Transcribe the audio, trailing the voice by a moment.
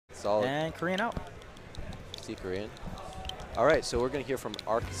Solid. And Korean out. See Korean. All right, so we're going to hear from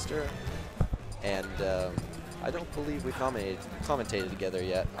Archster. And I don't believe we commentated together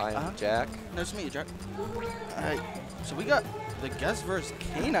yet. I am Jack. Nice to meet you, Jack. All right, so we got the guest versus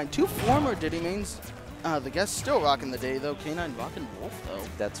K9, 2 former Diddy mains. The guest still rocking the Day, though. K9 rocking Wolf, though.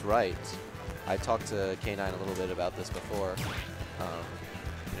 That's right. I talked to K9 a little bit about this before.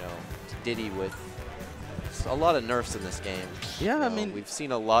 You know, Diddy with a lot of nerfs in this game. Yeah, you know, I mean, we've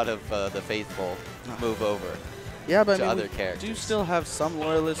seen a lot of the faithful move over. Yeah, but to I mean, other characters. do still have some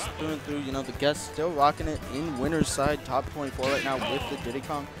loyalists through and through. You know, the guest still rocking it in winner's side, top 24 right now with the Diddy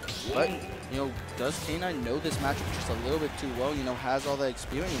Kong. But, you know, does K9 know this matchup just a little bit too well? You know, has all the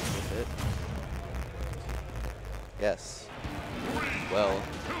experience with it. Yes. Well,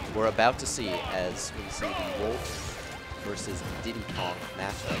 we're about to see as we see the Wolf versus Diddy Kong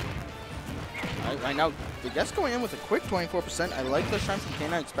matchup. Right now, the guest going in with a quick 24%. I like the shine from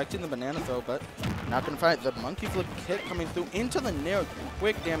K9, expecting the banana throw, but not going to find it. The monkey flip kick coming through into the nair.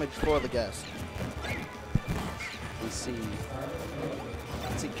 Quick damage for the guest. We see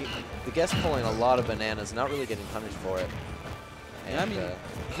the guest pulling a lot of bananas, not really getting punished for it. And, yeah, I mean,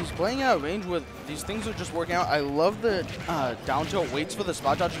 he's playing out of range with these things are just working out. I love the down tilt, waits for the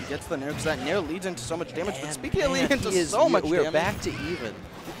spot dodge and gets the nair because that nair leads into so much damage. But speaking of leading into so much damage. We're back to even.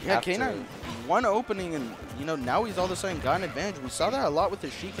 Yeah, K9 one opening and, you know, now he's all of a sudden got an advantage. We saw that a lot with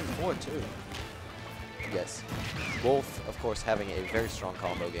his Sheik and 4 too. Yes. Wolf, of course, having a very strong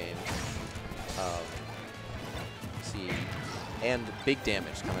combo game. See, and big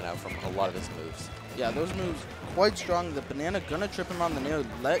damage coming out from a lot of his moves. Yeah, those moves quite strong. The banana gonna trip him on the nair,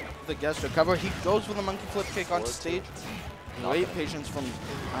 let the guest recover. He goes for the monkey flip kick on stage. Great patience from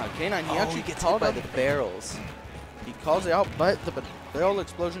K9. He actually gets hit by the barrels. He calls it out, but the barrel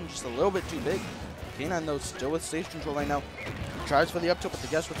explosion just a little bit too big. K9 though still with stage control right now. Tries for the up tilt, but the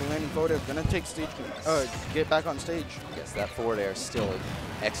guest with the landing forward air gonna take stage, get back on stage. Yes, that forward air is still an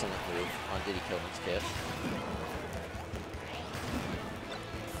excellent move on Diddy Killing's kit.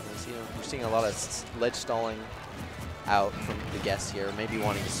 We're seeing a lot of ledge stalling out from the guests here, maybe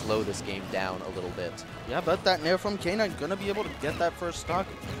wanting to slow this game down a little bit. Yeah, but that nair from K9 gonna be able to get that first stock.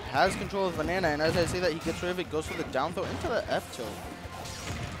 Has control of banana, and as I say that, he gets rid of it, goes for the down throw into the F tilt.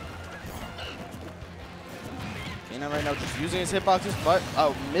 K9 right now just using his hitboxes, but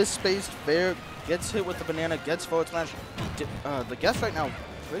misspaced fair, gets hit with the banana, gets forward smash. The guest right now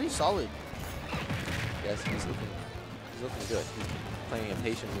pretty solid. Yes, he's looking good. He's playing a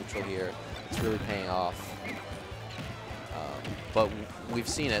patient neutral here. It's really paying off. But we've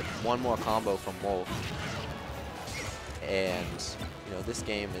seen it, one more combo from Wolf. And, you know, this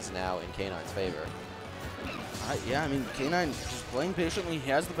game is now in K9's favor. Yeah, I mean, K9 just playing patiently. He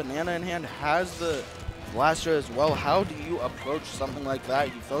has the banana in hand, has the blaster as well. How do you approach something like that?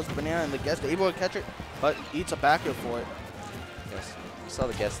 He throws the banana and the guest able to catch it, but eats a back air for it. Yes, we saw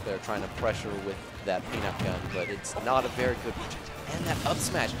the guest there trying to pressure with that peanut gun, but it's not a very good projectile. And that up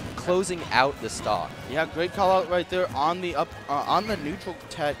smash, closing out the stock. Yeah, great call out right there on the on the neutral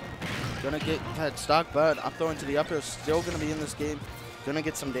tech. Gonna get that stock, but up throw into the up air, still gonna be in this game. Gonna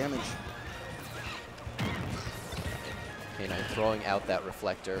get some damage. K9 throwing out that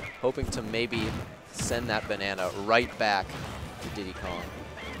reflector, hoping to maybe send that banana right back to Diddy Kong.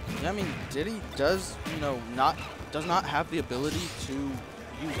 Yeah, I mean, Diddy does, you know, does not have the ability to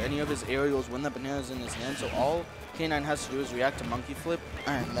use any of his aerials when the banana's in his hand, so all K9 has to do is react to monkey flip,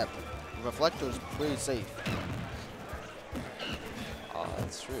 and that reflector is pretty safe.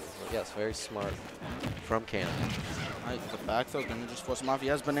 That's true. Well, yes, very smart from K9. Right, the back throw gonna just force him off. He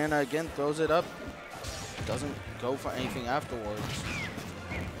has banana again, throws it up. Doesn't go for anything afterwards.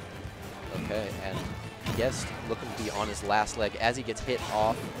 Okay, and Guest looking to be on his last leg as he gets hit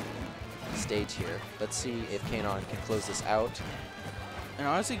off the stage here. Let's see if K9 can close this out. And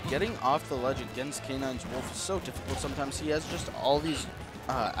honestly, getting off the ledge against K9's Wolf is so difficult sometimes. He has just all these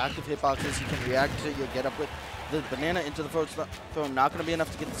active hitboxes he can react to. You'll get up with the banana into the forward throw. Not going to be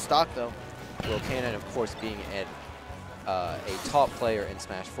enough to get the stock, though. Well, K9, of course, being a top player in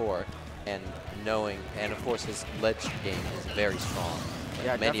Smash 4 and knowing, and of course, his ledge game is very strong.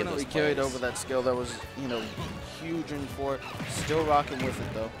 Yeah, many definitely of those carried players. over that skill that was, you know, huge in 4. Still rocking with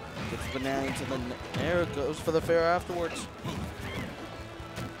it, though. Gets the banana into the air, goes for the fair afterwards.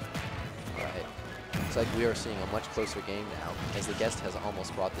 Right. Looks like we are seeing a much closer game now, as the Guest has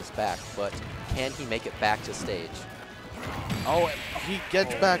almost brought this back, but can he make it back to stage? Oh, he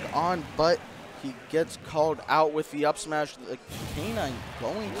gets back on, but he gets called out with the up smash. The K9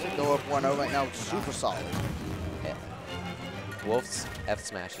 going to go up 1-0 right now. Super solid. Yeah. Wolf's F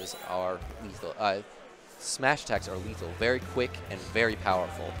smashes are lethal. Smash attacks are lethal, very quick and very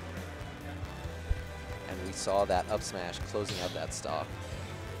powerful. and we saw that up smash closing out that stock.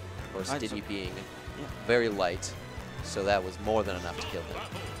 Of course, Diddy being very light, so that was more than enough to kill him.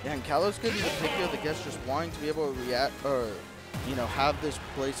 Yeah, and Kalos could even take care of the guest just wanting to be able to react, or, you know, have this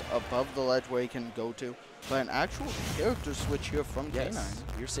place above the ledge where he can go to. But an actual character switch here from K9.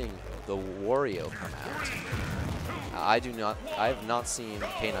 You're seeing the Wario come out. I have not seen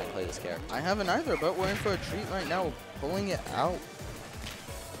K9 play this character. I haven't either, but we're in for a treat right now, pulling it out.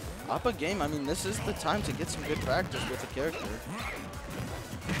 Up a game, I mean, this is the time to get some good practice with the character.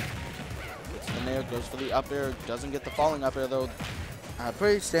 Gets the nair, goes for the up air, doesn't get the falling up air though.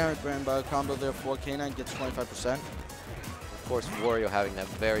 Pretty standard grand bar combo there for K9, gets 25%. Of course, Wario having that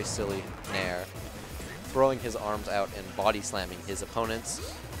very silly nair, throwing his arms out and body slamming his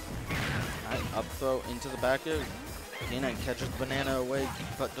opponents. Alright, up throw into the back air. K9 catches the banana away,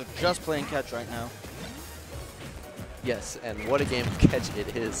 but they're just playing catch right now. Yes, and what a game of catch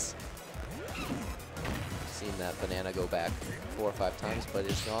it is. Seen that banana go back 4 or 5 times, but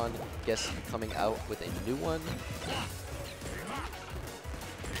it's gone. Guess coming out with a new one.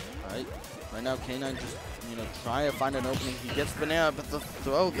 Alright, right now K9 just, you know, trying to find an opening. He gets the banana, but the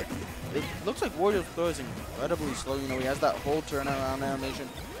throw, it looks like Wario's throw is incredibly slow. You know, he has that whole turnaround animation.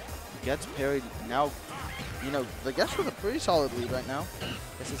 Gets parried. Now, you know, the guest with a pretty solid lead right now.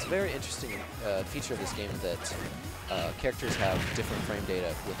 This is a very interesting feature of this game that characters have different frame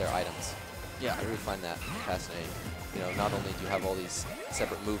data with their items. Yeah. I really find that fascinating. You know, not only do you have all these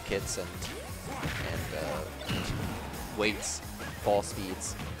separate move kits and weights, fall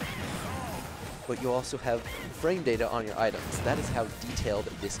speeds, but you also have frame data on your items. That is how detailed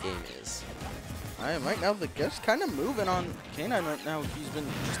this game is. Right now the guest kind of moving on K9 right now. He's been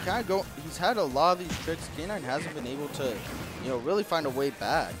just kind of going. He's had a lot of these tricks. K9 hasn't been able to, you know, really find a way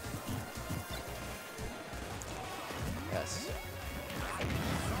back. Yes.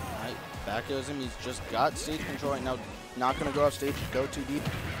 Right, back airs him. He's just got stage control right now. Not going to go off stage, go too deep.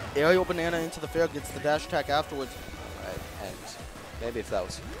 Aerial banana into the fair, gets the dash attack afterwards. Right, and maybe if that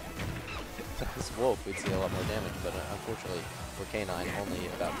was Wolf, we'd see a lot more damage, but unfortunately for K9, only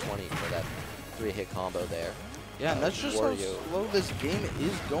about 20 for that 3-hit combo there. Yeah, and that's just how slow this game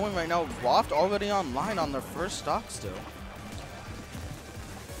is going right now. Waft already online on their first stock still.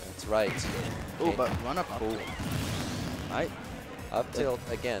 That's right. Oh, but run up. Cool. Right. Up tilt,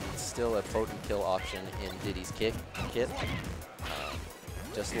 again, still a potent kill option in Diddy's kit.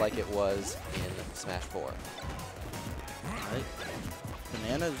 Just like it was in Smash 4. Right.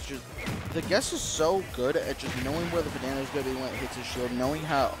 Banana is just, the guess is so good at just knowing where the banana is going to be when it hits his shield, knowing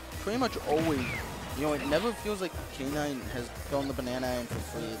how pretty much always, you know, it never feels like K9 has thrown the banana in for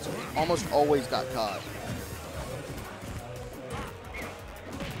free. It's almost always got caught.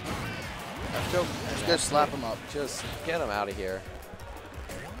 Just gonna slap him up. Just get him out of here.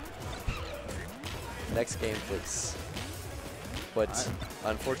 Next game, please. But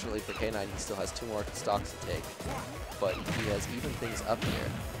unfortunately for K9, he still has 2 more stocks to take. But he has even things up here.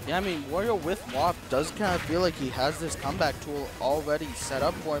 Yeah, I mean, Wario with WAP does kind of feel like he has this comeback tool already set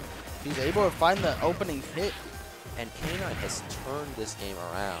up for him. He's able to find the opening hit. And K9 has turned this game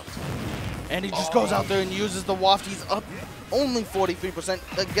around. And he just goes out there and uses the waft. He's up only 43%.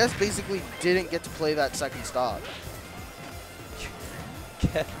 The guest basically didn't get to play that second stock.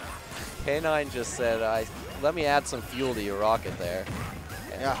 K9 just said, let me add some fuel to your rocket there.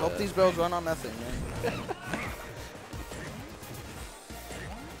 And yeah, I hope these barrels run on methane, man.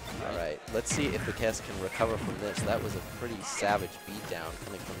 All right, let's see if the guest can recover from this. That was a pretty savage beatdown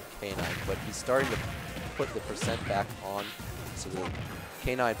coming from K9, but he's starting to put the percent back on to the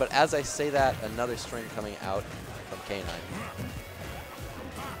K9. But as I say that, another string coming out from K9.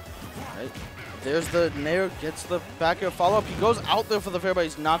 Right. There's the nair, gets the back air follow-up. He goes out there for the fair, but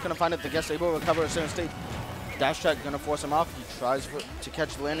he's not going to find it. The guest able to recover at center stage. Dash attack going to force him off. He tries to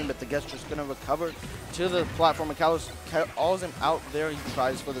catch the landing, but the guest just going to recover to the platform. And Kalos calls him out there. He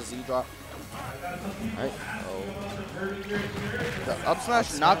tries for the Z drop. Right. Oh. The up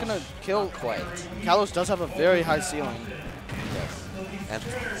smash not going to kill. Not quite. Kalos does have a very high ceiling. Yes. And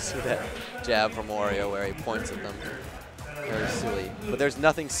see that jab from Wario where he points at them. Very silly. But there's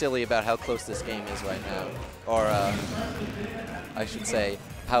nothing silly about how close this game is right now. Or, I should say,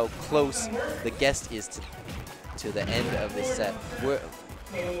 how close the guest is to the end of this set.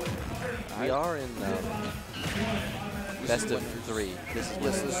 We are in best of 3.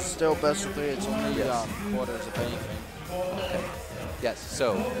 This is still best of 3. It's only quarters of anything. Okay. Yes,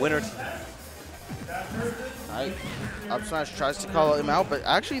 so winner. Right. Up smash tries to call him out, but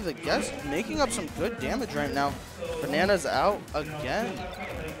actually the guest making up some good damage right now. Banana's out again.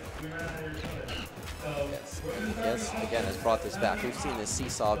 Yes. Yes, again, has brought this back. We've seen this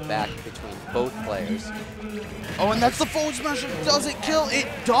seesaw back between both players. Oh, and that's the forward smash. Does it kill? It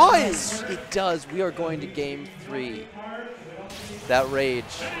does! It does. We are going to game 3. That rage,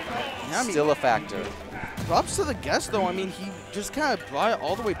 still a factor. Props to the guest, though. I mean, he just kind of brought it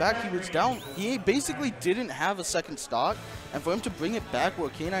all the way back. He was down. He basically didn't have a second stock. And for him to bring it back where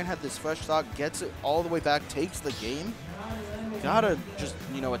K9 had this fresh stock, gets it all the way back, takes the game. Gotta just,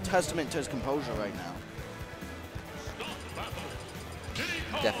 you know, a testament to his composure right now.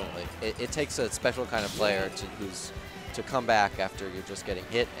 Definitely. It takes a special kind of player to come back after you're just getting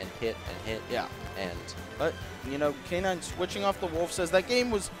hit and hit and hit. Yeah. But, you know, K9 switching off the Wolf says that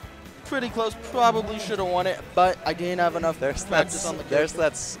game was pretty close, probably should have won it, but I didn't have enough practice on the character.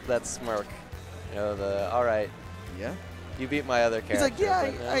 There's that smirk. You know, all right. Yeah. You beat my other character. He's like,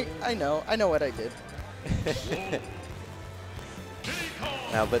 yeah, I know what I did.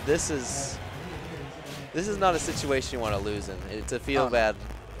 Now, but this is not a situation you want to lose in. It's a feel-bad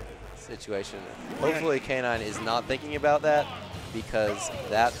situation. Hopefully K9 is not thinking about that, because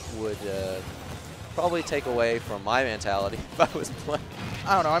that would probably take away from my mentality if I was playing.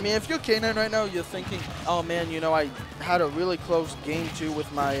 I don't know. I mean, if you're K9 right now, you're thinking, oh, man, you know, I had a really close game 2 with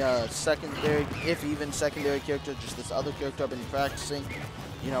my secondary, if even secondary character, just this other character I've been practicing.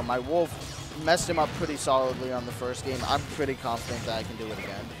 You know, my Wolf messed him up pretty solidly on the first game. I'm pretty confident that I can do it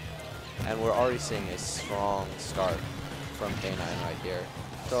again. And we're already seeing a strong start from K9 right here,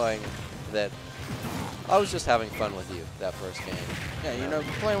 showing that I was just having fun with you that first game. Yeah, you know,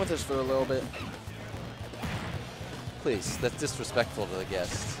 playing with us for a little bit. Please, that's disrespectful to the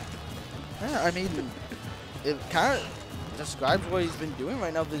guests. Yeah, I mean, it kind of describes what he's been doing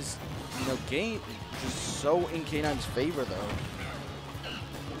right now. This, you know, game is so in K9's favor, though.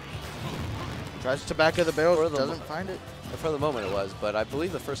 Tries to back of the barrel, doesn't find it. For the moment it was, but I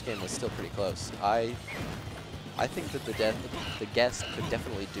believe the first game was still pretty close. I think that the guest could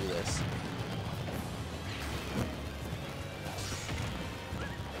definitely do this.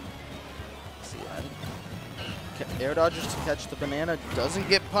 See that? Air dodges to catch the banana, doesn't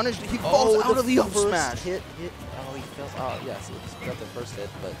get punished. He falls out of the up smash. Hit. Oh, he fails. Oh, yes, he got the first hit,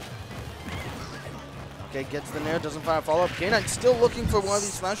 but. Okay, gets the nair, doesn't find a follow-up. K9 still looking for one of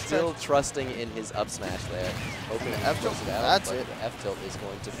these smash attacks. Still trusting in his up smash there. Hoping F tilt, that's it. The F tilt is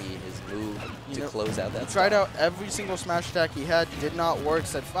going to be his move to close out that. He tried out every single smash attack he had, did not work,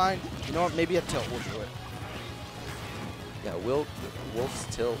 said fine, you know what, maybe a tilt will do it. Yeah,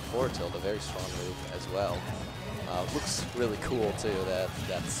 Wolf's tilt, forward tilt, a very strong move as well. Looks really cool too,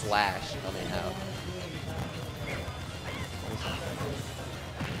 that slash coming out.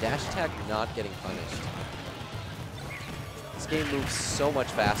 Dash attack not getting punished. This game moves so much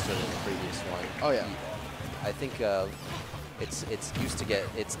faster than the previous one. Oh yeah. I think it's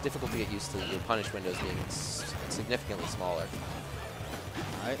difficult to get used to your punish windows being significantly smaller.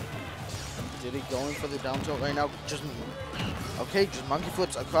 Alright. Diddy going for the down tilt right now. Just monkey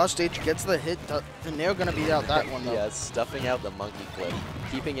flips across stage, gets the hit. The nair gonna beat out that one though. Yeah, stuffing out the monkey flip,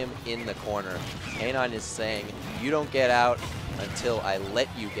 keeping him in the corner. K9 is saying, you don't get out until I let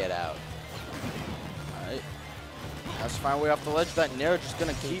you get out. Alright. Has to find a way off the ledge. That nair just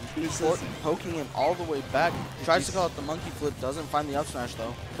gonna keep poking him all the way back. Tries to call out the monkey flip, doesn't find the up smash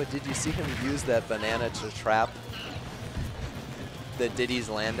though. But did you see him use that banana to trap the Diddy's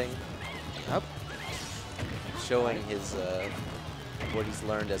landing? Yep. Showing his what he's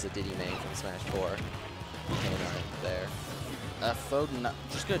learned as a Diddy main from Smash 4. K9 there. F though,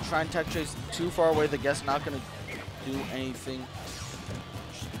 just gonna try and tech chase too far away. The guest not gonna do anything.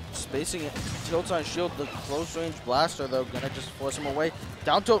 Spacing it, tilts on shield. The close range blaster though gonna just force him away.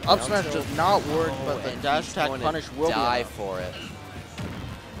 Down tilt up smash does not work, but the dash attack punish will die for it.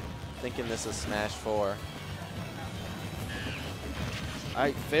 Thinking this is Smash 4.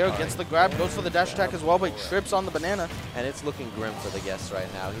 Alright, Fair gets the grab, goes for the dash attack as well, but he trips on the banana. And it's looking grim for the guest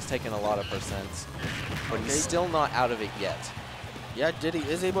right now. He's taking a lot of percents, but he's still not out of it yet. Yeah, Diddy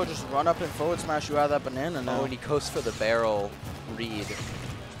is able to just run up and forward smash you out of that banana now. Oh, and he goes for the barrel read.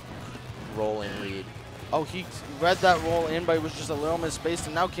 Roll in read. Oh, he read that roll in, but it was just a little misspaced,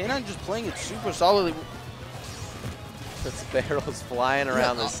 and now K9 just playing it super solidly. This barrel's flying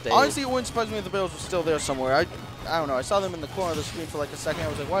around the stage. Honestly, it wouldn't surprise me if the barrels were still there somewhere. I don't know. I saw them in the corner of the screen for like a second. I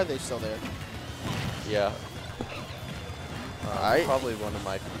was like, why are they still there? Yeah. Probably one of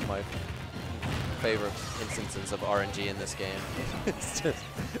my favorite instances of RNG in this game. It's just,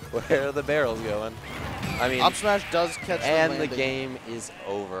 where are the barrels going? I mean, up smash does catch and the the game is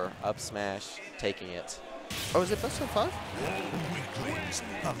over. Up smash taking it. Oh, is it best of 5?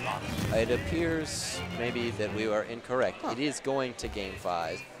 It appears maybe that we are incorrect. It is going to game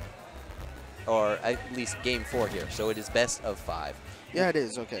 5. or at least game 4 here. So it is best of 5. Yeah, it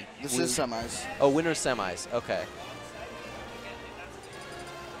is. Okay. This is semis. Oh, winner's semis. Okay.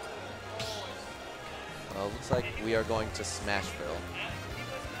 Well, looks like we are going to Smashville.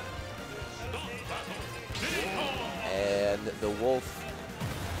 And the Wolf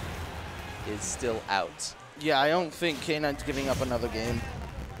is still out. Yeah, I don't think K9's giving up another game.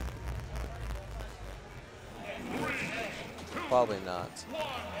 Probably not.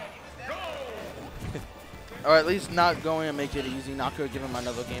 Or at least not going to make it easy. Not going to give him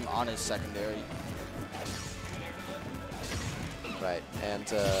another game on his secondary. Right, and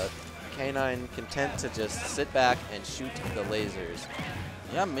K9 content to just sit back and shoot the lasers.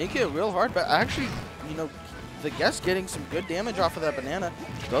 Yeah, make it real hard, but actually, you know, the guest getting some good damage off of that banana.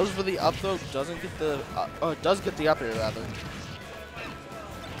 Goes for the up throw, doesn't get the, does get the up air rather.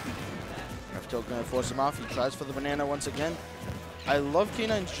 Still gonna force him off. He tries for the banana once again. I love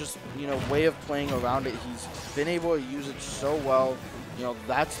K9's just, you know, way of playing around it. He's been able to use it so well. You know,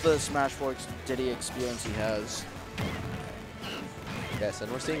 that's the Smash 4 Diddy experience he has. Yes,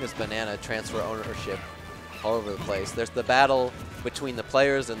 and we're seeing this banana transfer ownership all over the place. There's the battle between the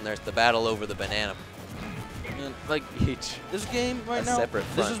players, and there's the battle over the banana. And like Each this game right now,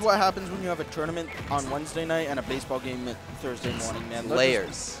 this is what happens when you have a tournament on Wednesday night and a baseball game Thursday morning, man.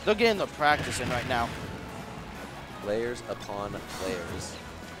 They're getting the practice in right now. Layers upon layers.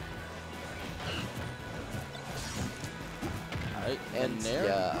 All right, and there.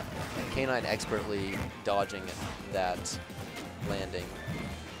 Yeah, K9 expertly dodging that landing.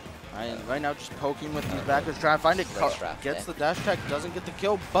 And right now just poking with these backers, trying to find it. Gets the dash attack, doesn't get the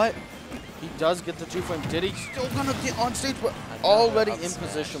kill, but he does get the 2-frame. Diddy still gonna get on stage, but already in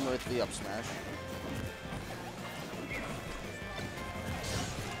position with the up smash.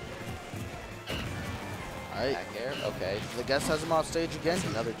 Alright. Back air, okay. The guest has him off stage again. That's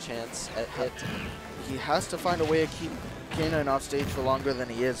another chance at hit. He has to find a way to keep K9 off stage for longer than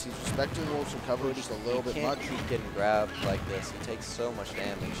he is. He's respecting the Wolf's recovery just a little bit much. He can't keep getting grabbed like this. He takes so much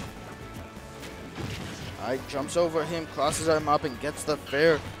damage. Alright, jumps over him, crosses him up, and gets the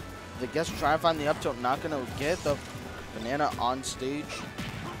fair. The guest trying to find the up tilt, not going to get the banana on stage.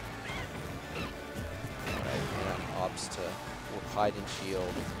 Alright, K9 opts to hide and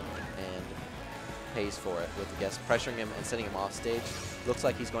shield and pays for it with the guest pressuring him and sending him off stage. Looks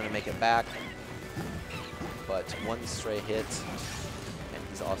like he's going to make it back, but one stray hit and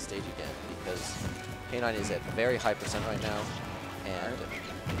he's off stage again because K9 is at very high percent right now, and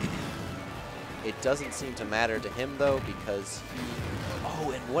it doesn't seem to matter to him though because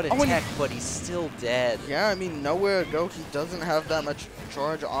oh, and what a tech, but he's still dead. Yeah, I mean, nowhere to go. He doesn't have that much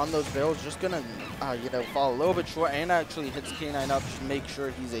charge on those barrels. Just gonna, you know, fall a little bit short and actually hits K9 up to make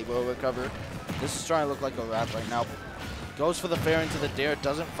sure he's able to recover. This is trying to look like a wrap right now. Goes for the fair into the dare,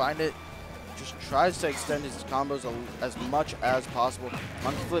 doesn't find it. Just tries to extend his combos as much as possible.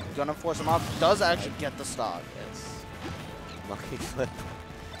 Monkey flip, gonna force him off. Does actually get the stock. Yes. Monkey flip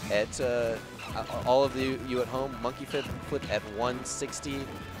at all of you at home. Monkey flip at 160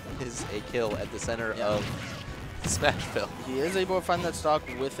 is a kill at the center of Smashville. He is able to find that stock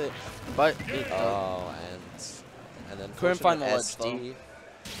with it, but it, and then couldn't find the ledge though.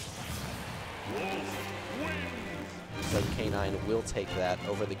 So K9 will take that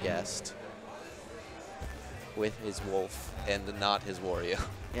over the guest with his Wolf and not his Wario.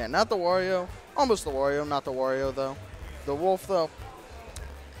 Yeah, not the Wario. Almost the Wario, not the Wario though. The Wolf though,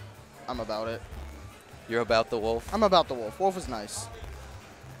 I'm about it. You're about the Wolf? I'm about the Wolf. Wolf is nice.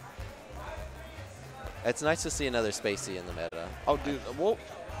 It's nice to see another Spacey in the meta. Oh, dude, the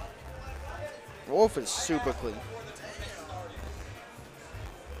Wolf is super clean.